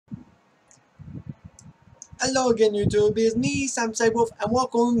Hello again YouTube, it's me, Sam Sabewolf, and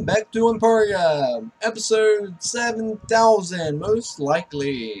welcome back to Emporea, episode 7000, most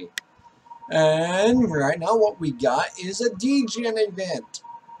likely. And right now what we got is a DGN event.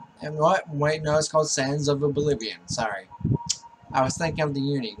 And what? Wait, no, it's called Sands of Oblivion, sorry. I was thinking of the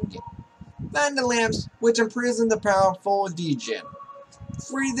unit you can get. Find the lamps, which imprison the powerful DGN.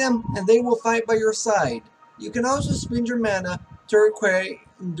 Free them, and they will fight by your side. You can also spend your mana to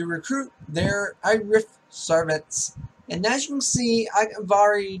recruit their Irith servants. And as you can see, I've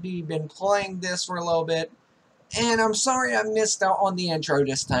already been playing this for a little bit. And I'm sorry I missed out on the intro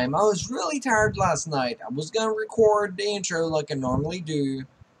this time. I was really tired last night. I was going to record the intro like I normally do.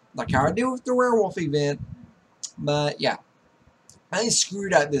 Like how I do with the werewolf event. But yeah, I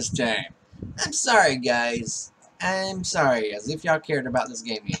screwed up this time. I'm sorry guys. I'm sorry, as if y'all cared about this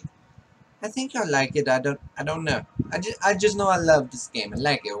game yet. I think I like it. I don't know. I just know I love this game. I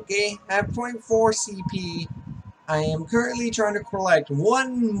like it, okay? I have 0.4 CP. I am currently trying to collect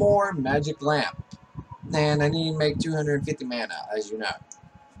one more magic lamp. And I need to make 250 mana, as you know.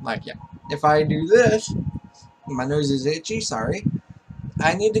 Like, yeah. If I do this, my nose is itchy, sorry.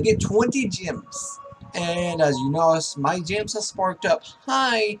 I need to get 20 gems. And as you notice, my gems have sparked up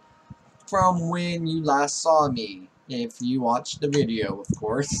high from when you last saw me. If you watched the video, of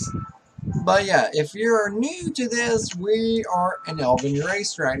course. But yeah, if you're new to this, we are an elven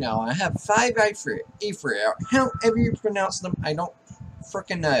race right now. I have 5 Ifrit, however you pronounce them, I don't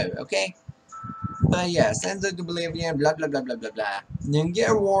freaking know, okay? But yeah, Sands of Oblivion, blah blah blah blah blah blah. You can get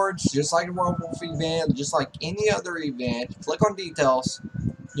awards, just like a werewolf event, just like any other event. Click on details.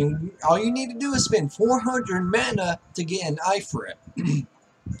 All you need to do is spend 400 mana to get an Ifrit. I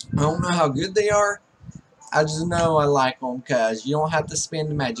don't know how good they are. I just know I like them because you don't have to spend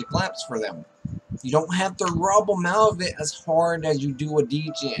the magic lamps for them. You don't have to rub them out of it as hard as you do a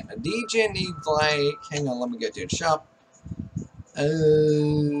D-Gen. A D-Gen needs like, hang on, let me go to the shop.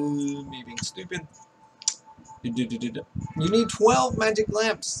 Me being stupid. You need 12 magic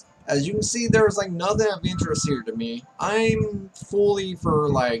lamps. As you can see, there's like nothing of interest here to me. I'm fully for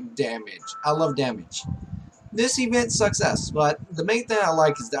like damage. I love damage. This event success, but the main thing I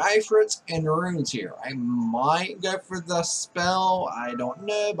like is the Ifrits and the runes here. I might go for the spell, I don't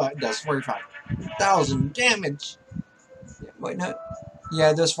know, but it does 45,000 damage. Yeah, wait, no. Yeah,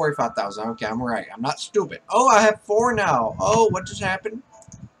 it does 45,000. Okay, I'm right. I'm not stupid. Oh, I have 4 now. Oh, what just happened?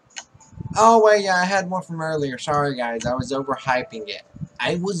 Oh, wait, yeah, I had one from earlier. Sorry, guys. I was overhyping it.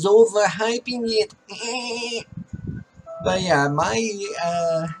 I was overhyping it. But yeah, my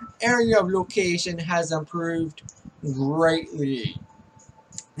area of location has improved greatly.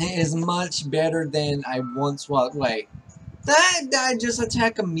 It is much better than I once was. Wait, did I just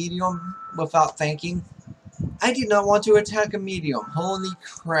attack a medium without thinking? I did not want to attack a medium. Holy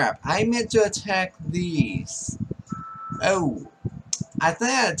crap. I meant to attack these. Oh. I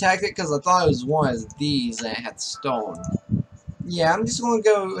think I attacked it because I thought it was one of these that had stone. Yeah, I'm just going to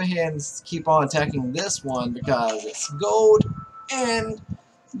go ahead and keep on attacking this one because it's gold, and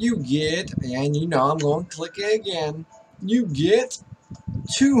you get, and you know I'm going to click it again, you get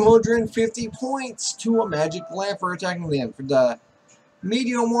 250 points to a magic lamp for attacking them. For the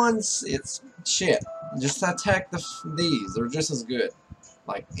medium ones, it's shit. Just attack these, they're just as good.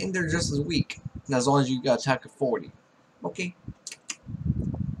 Like, and they're just as weak, as long as you got attack of 40. Okay.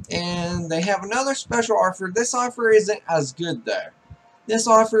 And they have another special offer. This offer isn't as good though. This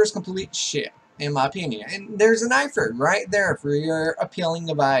offer is complete shit, in my opinion. And there's an offer right there for your appealing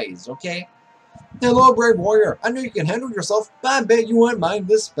of eyes, okay? Hello, brave warrior. I know you can handle yourself, but I bet you won't mind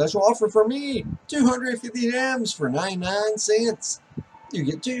this special offer for me. 250 gems for 99 cents. You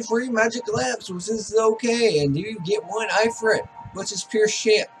get 2 free magic lamps, which is okay, and you get 1 Ifrit, which is pure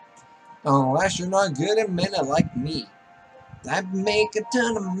shit. Unless you're not good at mana like me. I make a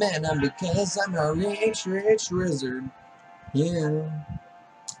ton of mana because I'm a rich wizard. Yeah.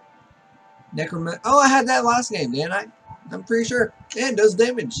 Necroman. Oh, I had that last game, didn't I? I'm pretty sure. Yeah, it does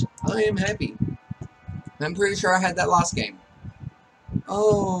damage. I am happy. I'm pretty sure I had that last game.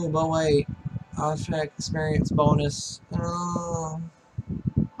 Oh, but wait. Artifact experience bonus. Oh.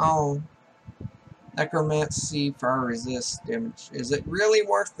 Necromancy, fire resist damage. Is it really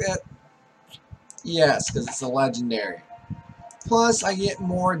worth it? Yes, because it's a legendary. Plus, I get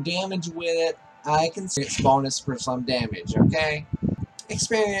more damage with it. I can experience bonus for some damage, okay?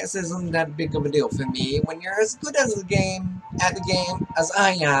 Experience isn't that big of a deal for me when you're as good as at the game as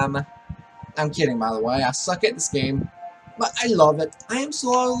I am. I'm kidding, by the way. I suck at this game, but I love it. I am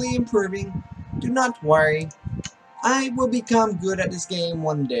slowly improving. Do not worry. I will become good at this game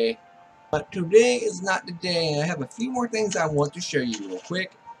one day. But today is not the day. I have a few more things I want to show you real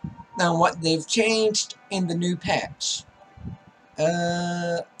quick. Now, what they've changed in the new patch.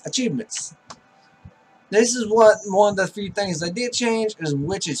 Achievements. This is one of the few things they did change,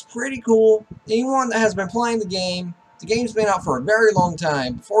 which is pretty cool. Anyone that has been playing the game's been out for a very long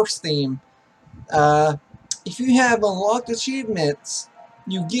time, before Steam. If you have unlocked achievements,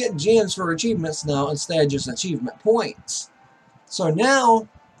 you get gems for achievements now instead of just achievement points. So now,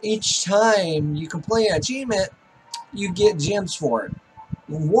 each time you complete an achievement, you get gems for it.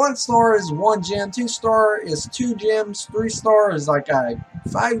 1 star is 1 gem, 2 star is 2 gems, 3 star is like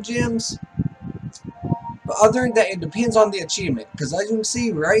 5 gems. But other than that, it depends on the achievement. Because as you can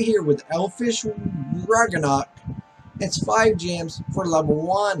see right here with Elfish Ragnarok, it's 5 gems for level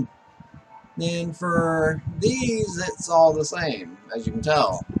 1. Then for these, it's all the same, as you can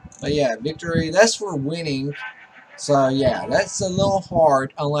tell. But yeah, victory, that's for winning. So yeah, that's a little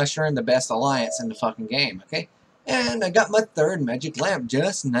hard unless you're in the best alliance in the fucking game, okay? And I got my 3rd magic lamp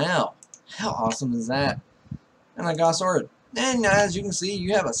just now. How awesome is that? And I got a sword. And as you can see,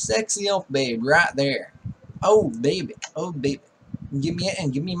 you have a sexy elf babe right there. Oh baby, oh baby. Give me it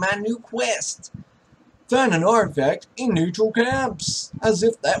and give me my new quest. Find an artifact in neutral camps. As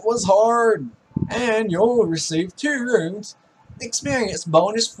if that was hard. And you'll receive 2 runes, experience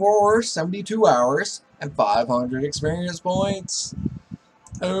bonus for 72 hours, and 500 experience points.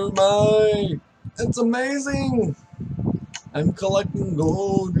 Oh my, it's amazing. I'm collecting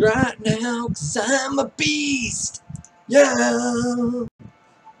gold right now because I'm a beast. Yeah.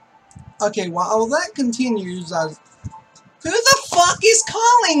 Okay, while that continues, who the fuck is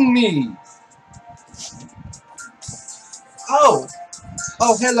calling me? Oh,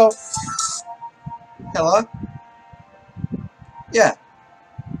 hello. Hello? Yeah.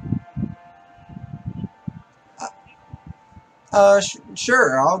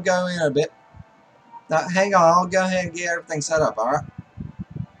 Sure, I'll go in a bit. Hang on, I'll go ahead and get everything set up, alright?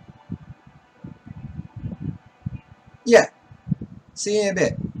 Yeah. See you in a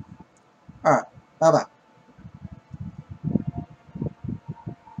bit. Alright, bye-bye.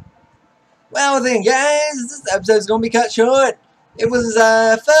 Well then, guys, this episode's gonna be cut short. It was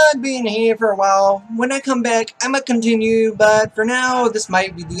fun being here for a while. When I come back, I'm gonna continue, but for now, this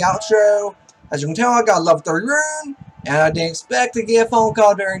might be the outro. As you can tell, I got a level 3 rune, and I didn't expect to get a phone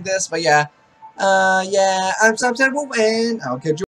call during this, but yeah. Yeah, I'm Sam Wolf, and I'll catch you.